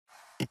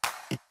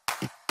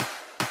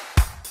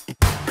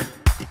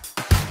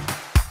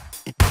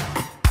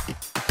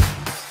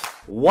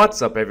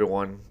What's up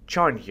everyone,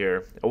 Charn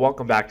here, and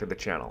welcome back to the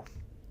channel.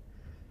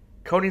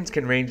 Coatings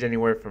can range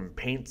anywhere from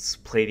paints,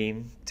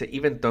 plating, to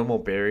even thermal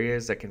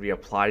barriers that can be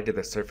applied to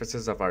the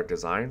surfaces of our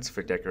designs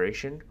for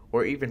decoration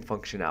or even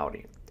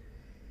functionality.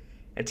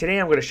 And today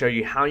I'm going to show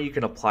you how you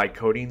can apply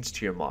coatings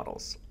to your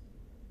models.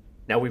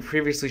 Now we've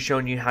previously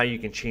shown you how you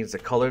can change the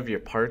color of your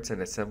parts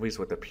and assemblies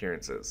with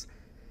appearances.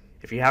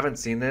 If you haven't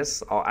seen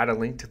this, I'll add a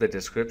link to the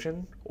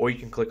description, or you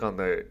can click on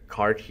the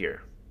card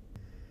here.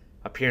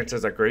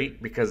 Appearances are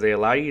great because they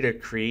allow you to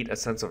create a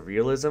sense of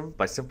realism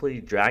by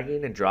simply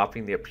dragging and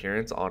dropping the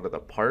appearance onto the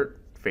part,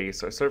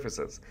 face, or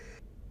surfaces.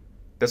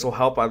 This will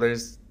help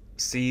others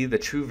see the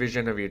true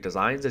vision of your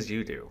designs as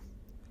you do.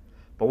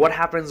 But what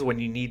happens when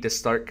you need to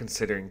start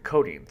considering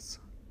coatings?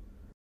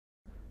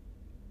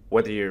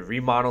 Whether you're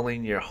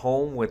remodeling your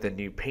home with a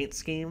new paint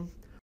scheme,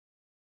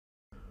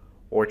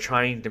 or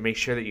trying to make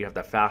sure that you have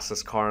the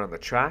fastest car on the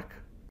track,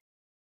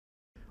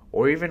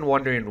 or even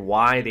wondering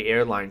why the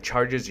airline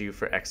charges you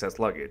for excess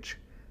luggage.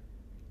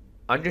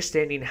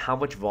 Understanding how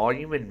much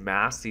volume and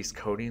mass these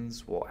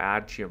coatings will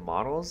add to your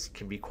models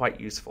can be quite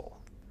useful.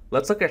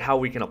 Let's look at how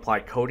we can apply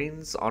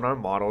coatings on our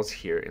models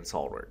here in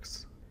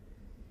SOLIDWORKS.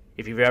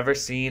 If you've ever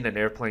seen an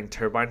airplane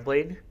turbine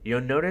blade,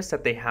 you'll notice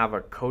that they have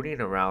a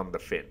coating around the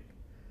fin.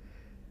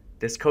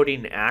 This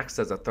coating acts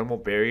as a thermal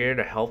barrier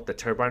to help the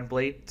turbine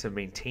blade to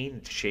maintain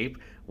its shape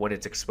when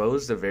it's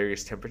exposed to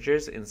various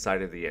temperatures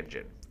inside of the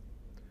engine.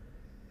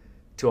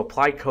 To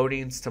apply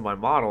coatings to my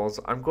models,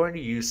 I'm going to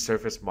use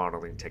surface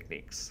modeling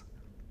techniques.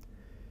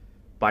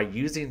 By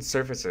using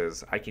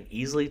surfaces, I can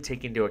easily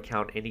take into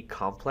account any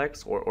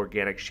complex or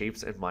organic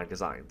shapes in my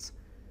designs.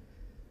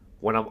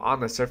 When I'm on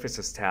the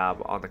Surfaces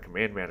tab on the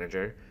Command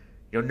Manager,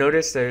 you'll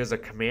notice there is a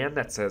command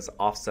that says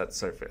Offset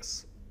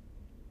Surface.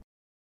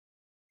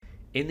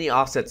 In the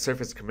Offset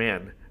Surface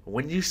command,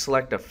 when you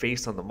select a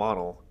face on the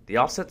model, the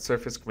Offset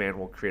Surface command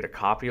will create a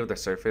copy of the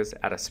surface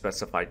at a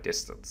specified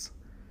distance.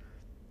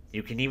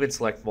 You can even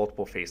select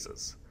multiple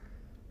faces.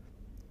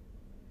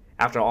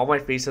 After all my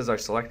faces are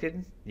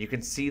selected, you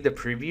can see the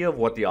preview of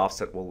what the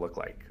offset will look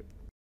like.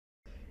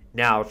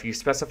 Now, if you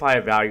specify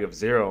a value of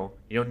 0,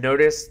 you'll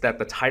notice that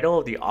the title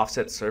of the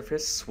offset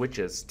surface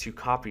switches to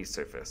Copy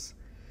Surface.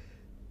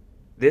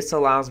 This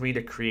allows me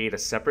to create a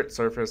separate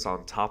surface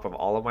on top of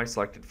all of my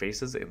selected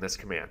faces in this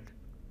command.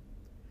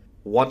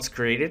 Once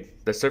created,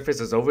 the surface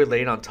is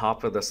overlaid on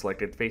top of the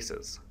selected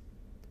faces.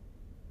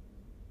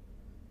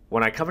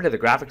 When I come into the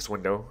graphics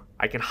window,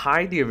 I can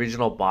hide the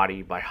original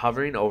body by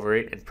hovering over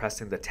it and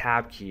pressing the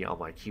Tab key on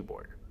my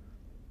keyboard.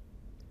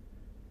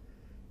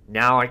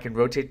 Now I can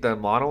rotate the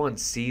model and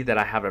see that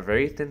I have a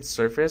very thin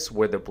surface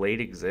where the blade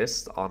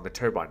exists on the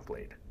turbine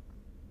blade.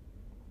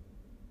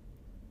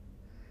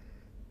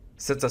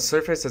 Since the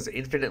surface is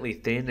infinitely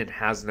thin and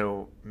has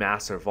no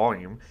mass or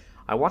volume,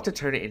 I want to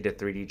turn it into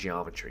 3D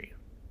geometry.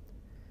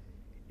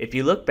 If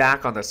you look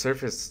back on the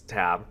Surface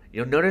tab,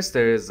 you'll notice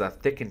there is a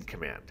Thicken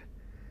command.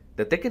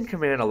 The Thicken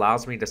command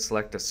allows me to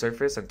select a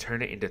surface and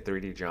turn it into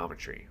 3D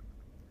geometry.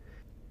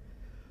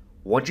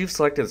 Once you've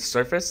selected the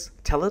surface,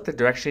 tell it the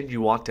direction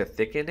you want to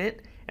thicken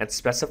it and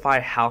specify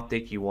how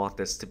thick you want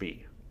this to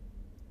be.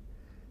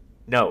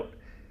 Note,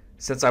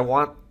 since I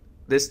want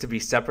this to be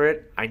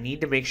separate, I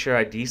need to make sure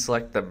I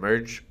deselect the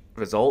Merge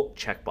Result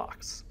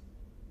checkbox.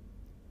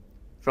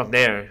 From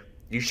there,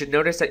 you should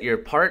notice that your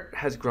part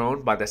has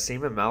grown by the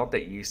same amount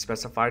that you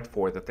specified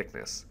for the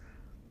thickness.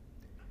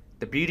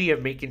 The beauty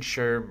of making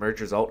sure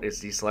Merge Result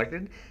is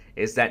deselected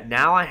is that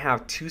now I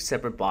have two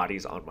separate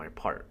bodies on my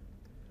part.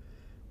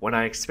 When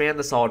I expand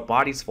the Solid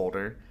Bodies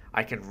folder,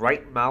 I can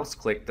right mouse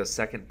click the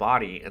second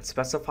body and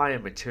specify a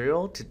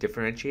material to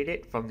differentiate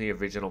it from the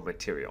original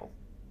material.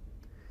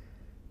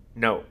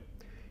 Note,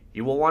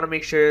 you will want to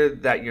make sure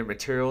that your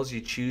materials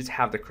you choose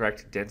have the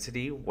correct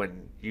density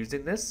when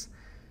using this.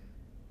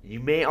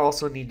 You may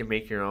also need to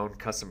make your own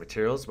custom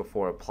materials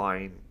before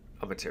applying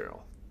a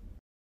material.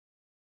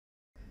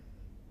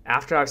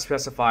 After I've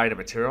specified a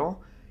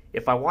material,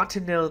 if I want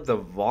to know the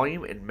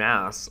volume and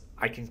mass,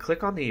 I can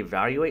click on the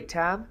Evaluate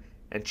tab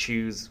and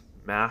choose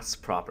Mass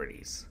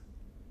Properties.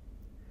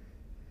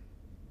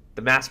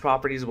 The mass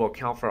properties will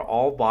account for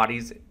all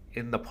bodies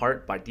in the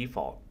part by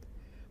default,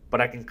 but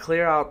I can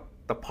clear out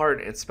the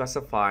part and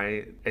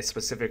specify a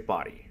specific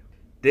body.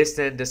 This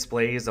then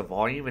displays the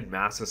volume and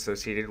mass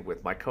associated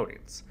with my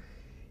coatings.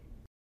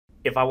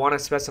 If I want to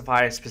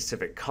specify a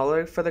specific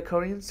color for the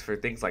coatings for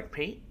things like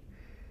paint,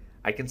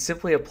 I can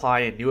simply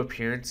apply a new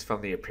appearance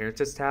from the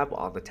Appearances tab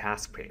on the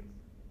task pane.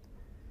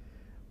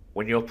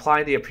 When you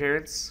apply the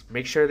appearance,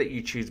 make sure that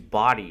you choose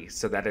Body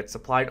so that it's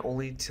applied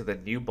only to the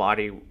new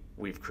body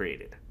we've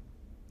created.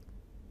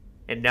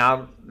 And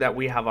now that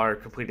we have our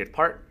completed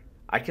part,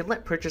 I can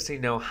let purchasing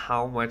know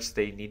how much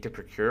they need to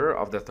procure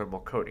of the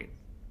thermal coating.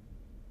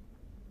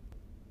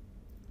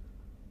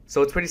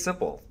 So it's pretty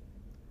simple.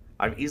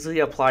 I've easily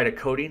applied a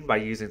coating by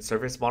using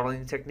surface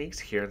modeling techniques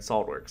here in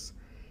SOLIDWORKS.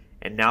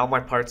 And now my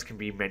parts can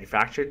be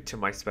manufactured to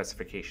my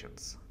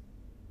specifications.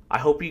 I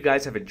hope you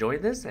guys have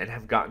enjoyed this and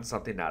have gotten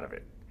something out of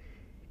it.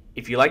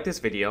 If you like this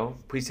video,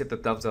 please hit the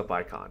thumbs up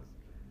icon.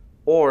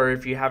 Or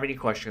if you have any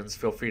questions,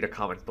 feel free to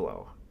comment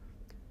below.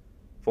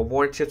 For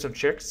more tips and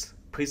tricks,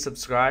 please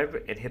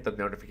subscribe and hit the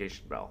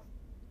notification bell.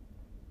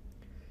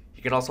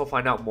 You can also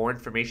find out more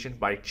information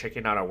by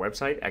checking out our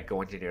website at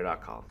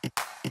GoEngineer.com.